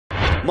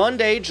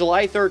Monday,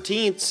 July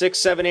 13th,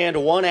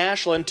 6-7-1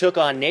 Ashland took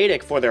on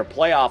Natick for their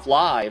playoff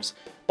lives.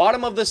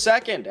 Bottom of the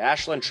second,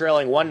 Ashland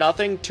trailing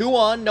 1-0, 2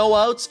 on, no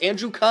outs,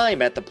 Andrew Keim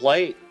at the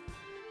plate.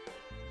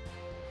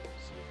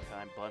 See if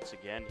Keim bunts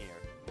again here.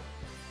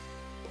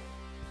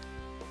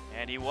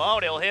 And he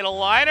won't. He'll hit a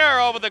liner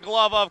over the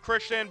glove of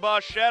Christian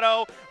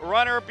Boschetto.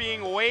 Runner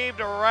being waved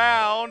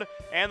around,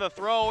 and the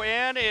throw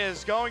in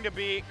is going to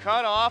be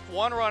cut off.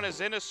 One run is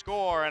in to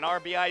score, an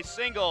RBI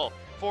single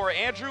for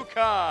Andrew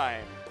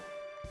Keim.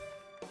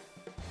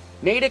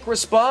 Natick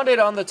responded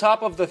on the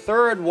top of the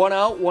third, 1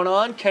 out, 1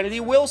 on,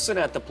 Kennedy Wilson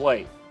at the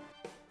plate.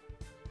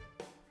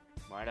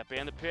 Right up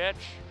in the pitch,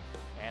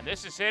 and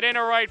this is hit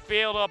into right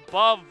field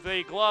above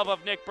the glove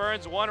of Nick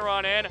Burns. One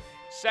run in,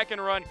 second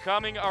run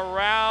coming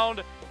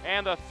around,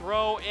 and the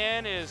throw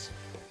in is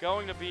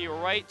going to be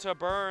right to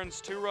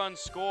Burns. 2-run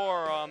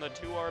score on the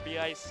 2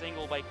 RBI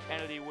single by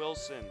Kennedy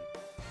Wilson.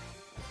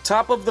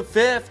 Top of the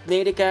fifth,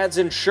 Natick adds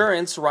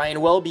insurance,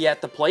 Ryan Welby at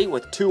the plate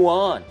with 2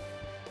 on.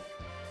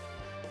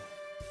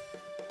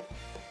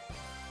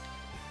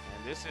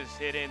 This is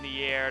hit in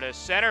the air to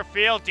center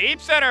field,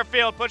 deep center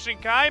field, pushing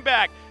Keim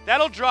back.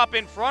 That'll drop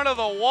in front of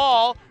the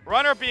wall.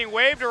 Runner being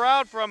waved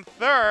around from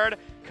third.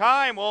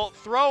 Keim will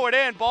throw it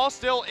in. Ball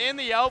still in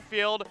the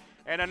outfield,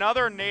 and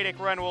another Natick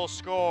run will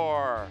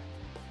score.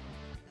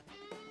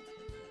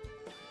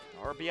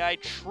 RBI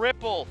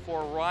triple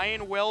for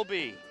Ryan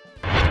Welby.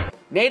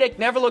 Natick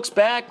never looks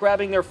back,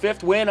 grabbing their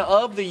 5th win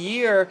of the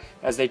year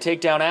as they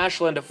take down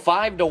Ashland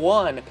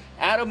 5-1.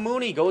 Adam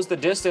Mooney goes the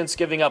distance,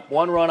 giving up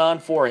 1 run on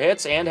 4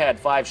 hits and had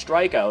 5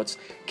 strikeouts.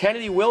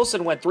 Kennedy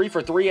Wilson went 3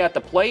 for 3 at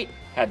the plate,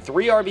 had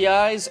 3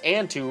 RBIs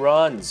and 2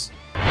 runs.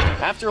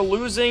 After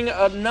losing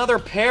another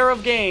pair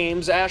of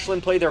games,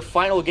 Ashland played their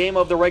final game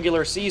of the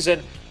regular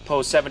season.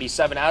 Post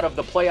 77 out of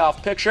the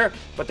playoff picture,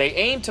 but they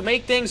aim to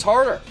make things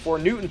harder for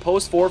Newton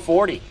post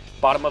 440.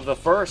 Bottom of the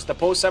first, the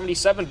post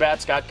 77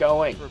 bats got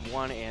going.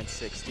 1 and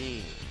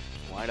 16.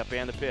 Wind up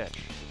and the pitch.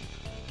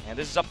 And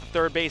this is up the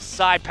third base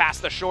side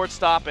past the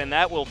shortstop, and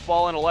that will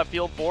fall into left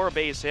field for a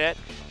base hit.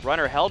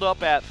 Runner held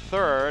up at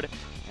third,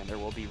 and there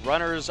will be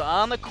runners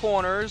on the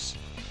corners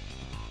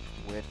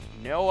with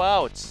no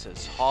outs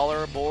as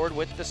Haller aboard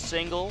with the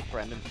single.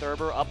 Brendan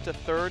Thurber up to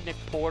third, Nick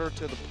Porter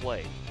to the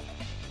plate.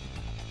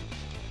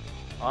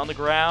 On the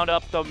ground,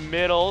 up the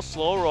middle,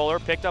 slow roller,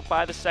 picked up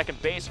by the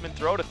second baseman,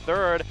 throw to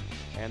third.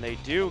 And they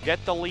do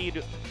get the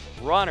lead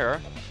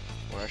runner,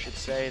 or I should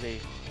say the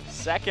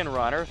second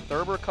runner.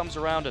 Thurber comes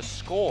around to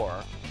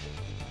score.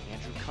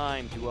 Andrew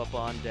Keim due up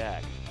on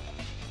deck.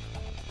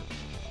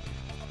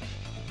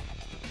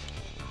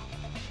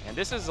 And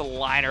this is a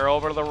liner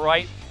over to the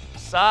right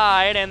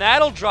side, and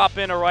that'll drop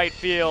into right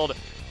field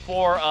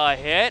for a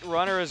hit.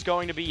 Runner is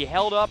going to be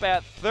held up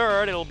at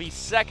third. It'll be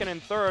second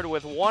and third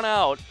with 1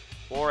 out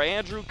for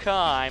Andrew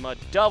Keim, a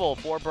double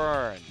for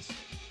Burns.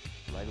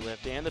 Right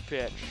lift and the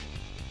pitch.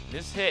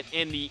 This hit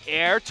in the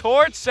air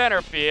towards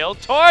center field,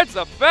 towards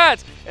the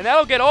fence, and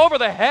that'll get over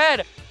the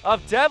head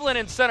of Devlin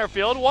in center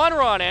field. 1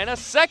 run in, a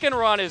second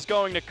run is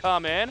going to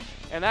come in,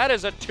 and that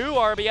is a 2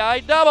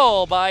 RBI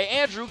double by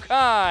Andrew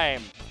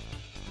Keim.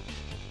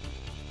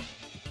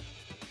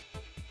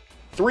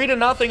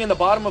 3-0 in the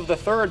bottom of the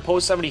third,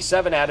 post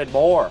 77 added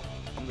more.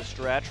 From the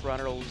stretch,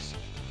 runners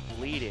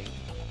leading.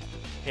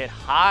 Hit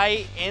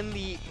high in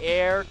the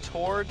air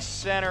towards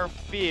center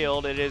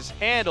field. It is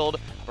handled.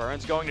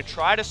 Burns going to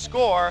try to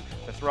score.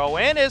 The throw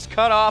in is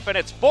cut off, and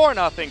it's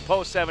 4-0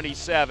 post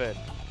 77.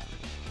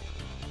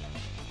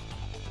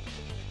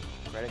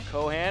 Credit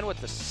Cohan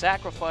with the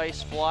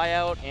sacrifice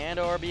flyout and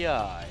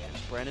RBI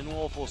as Brendan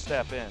Wolf will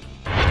step in.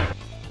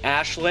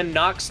 Ashland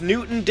knocks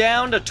Newton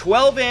down to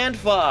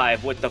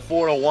 12-5 with the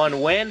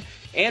 4-1 win.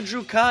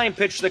 Andrew Keim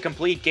pitched the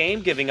complete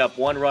game, giving up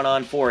 1 run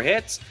on 4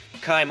 hits.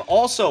 Keim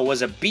also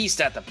was a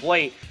beast at the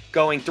plate,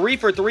 going 3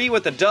 for 3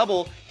 with a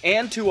double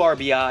and 2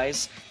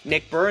 RBIs.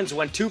 Nick Burns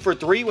went 2 for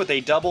 3 with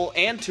a double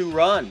and 2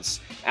 runs.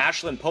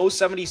 Ashland post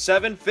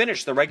 77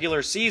 finished the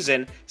regular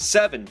season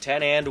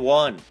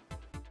 7-10-1.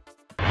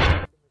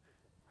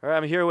 All right,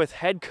 I'm here with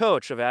head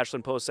coach of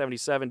Ashland post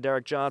 77,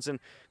 Derek Johnson.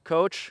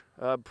 Coach,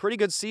 pretty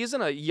good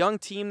season, a young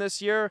team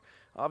this year.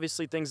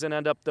 Obviously, things didn't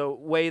end up the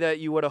way that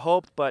you would have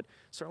hoped, but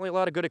certainly a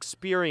lot of good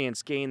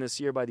experience gained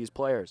this year by these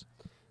players.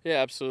 Yeah,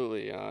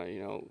 absolutely.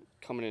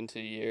 Coming into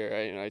the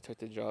year, I took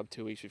the job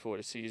 2 weeks before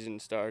the season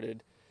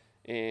started,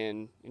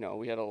 and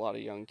we had a lot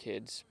of young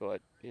kids,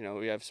 but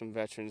we have some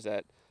veterans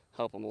that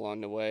help them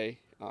along the way.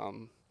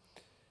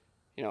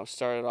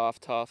 Started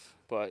off tough,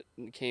 but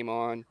came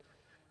on.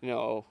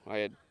 I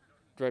had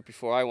right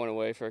before I went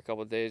away for a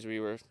couple of days, we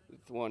were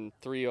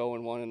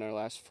 3-0-1 in our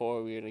last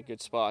 4. We were in a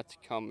good spot to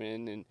come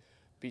in and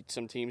beat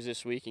some teams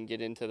this week and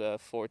get into the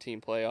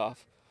 4-team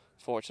playoff.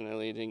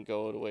 Fortunately, it didn't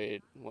go the way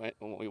it went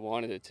when we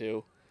wanted it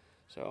to.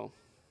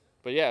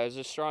 But yeah, it was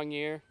a strong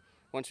year.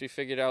 Once we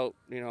figured out,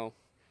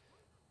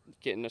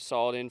 getting a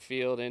solid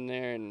infield in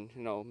there and,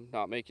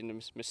 not making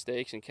the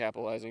mistakes and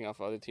capitalizing off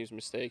other teams'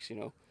 mistakes,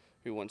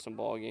 we won some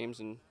ball games,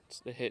 and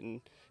the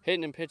hitting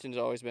and pitching's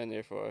always been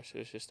there for us.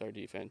 It's just our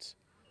defense.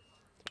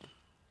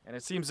 And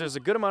it seems there's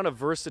a good amount of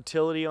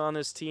versatility on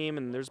this team,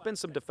 and there's been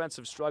some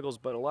defensive struggles,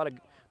 but a lot of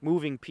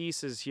moving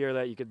pieces here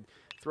that you could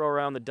throw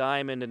around the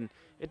diamond, and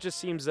it just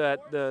seems that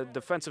the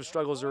defensive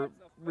struggles are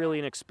really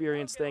an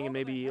experience thing and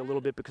maybe a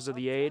little bit because of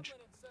the age.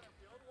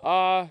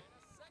 A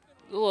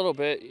little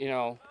bit,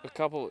 a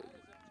couple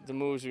the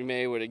moves we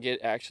made were to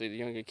get actually the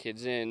younger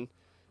kids in,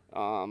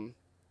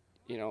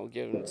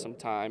 give them some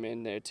time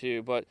in there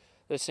too. But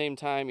at the same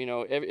time,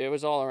 it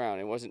was all around.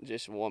 It wasn't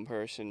just one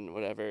person,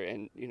 whatever.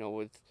 And,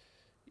 with,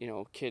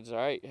 kids, all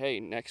right, hey,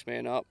 next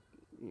man up.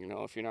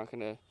 If you're not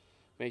going to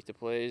make the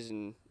plays,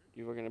 and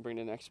you were going to bring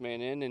the next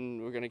man in,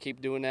 and we're going to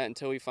keep doing that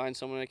until we find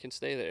someone that can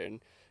stay there.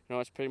 And,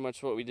 that's pretty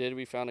much what we did.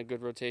 We found a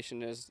good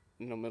rotation as,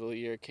 middle of the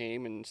year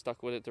came, and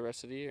stuck with it the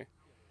rest of the year.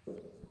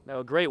 Now,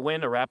 a great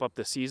win to wrap up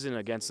the season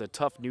against a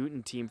tough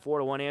Newton team.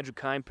 4-1, Andrew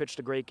Kime pitched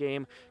a great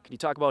game. Can you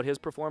talk about his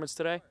performance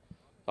today?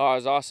 Oh, it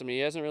was awesome. He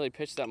hasn't really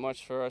pitched that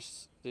much for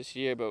us this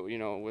year, but,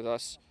 with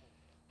us,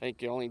 I think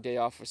the only day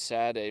off was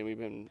Saturday, and we've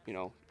been,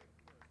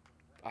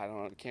 I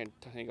don't know, can't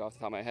think off the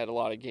top of my head, a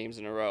lot of games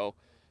in a row.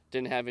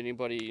 Didn't have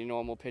anybody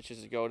normal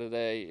pitches to go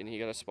today, and he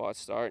got a spot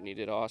start, and he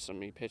did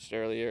awesome. He pitched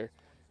earlier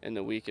in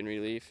the week in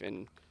relief,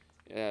 and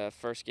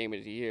first game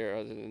of the year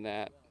other than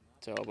that.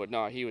 So, but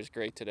no, he was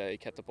great today.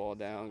 Kept the ball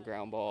down,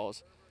 ground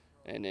balls,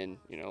 and then,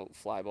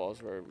 fly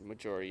balls were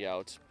majority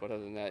outs. But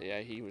other than that,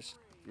 yeah, he was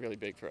really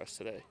big for us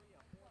today.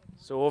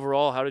 So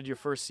overall, how did your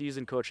first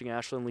season coaching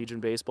Ashland Legion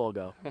baseball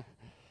go?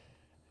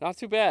 Not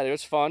too bad. It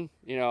was fun,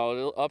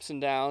 little ups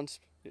and downs.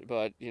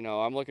 But,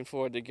 I'm looking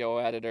forward to go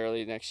at it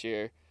early next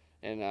year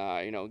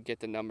and, get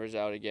the numbers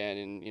out again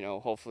and,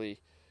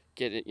 hopefully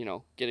get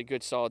a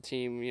good solid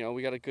team.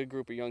 We got a good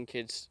group of young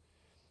kids,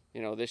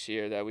 this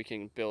year that we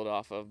can build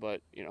off of.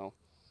 But,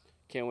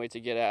 can't wait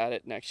to get at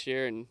it next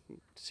year and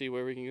see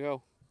where we can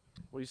go.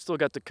 Well, you still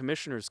got the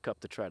Commissioner's Cup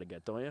to try to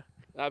get, don't you?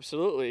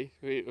 Absolutely.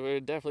 We're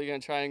definitely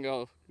going to try and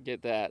go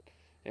get that.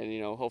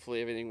 And,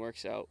 hopefully everything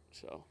works out.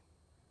 So.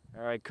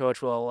 All right,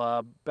 Coach.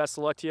 Well, best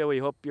of luck to you. We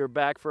hope you're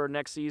back for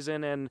next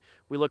season, and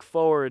we look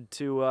forward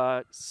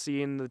to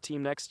seeing the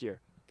team next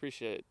year.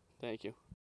 Appreciate it. Thank you.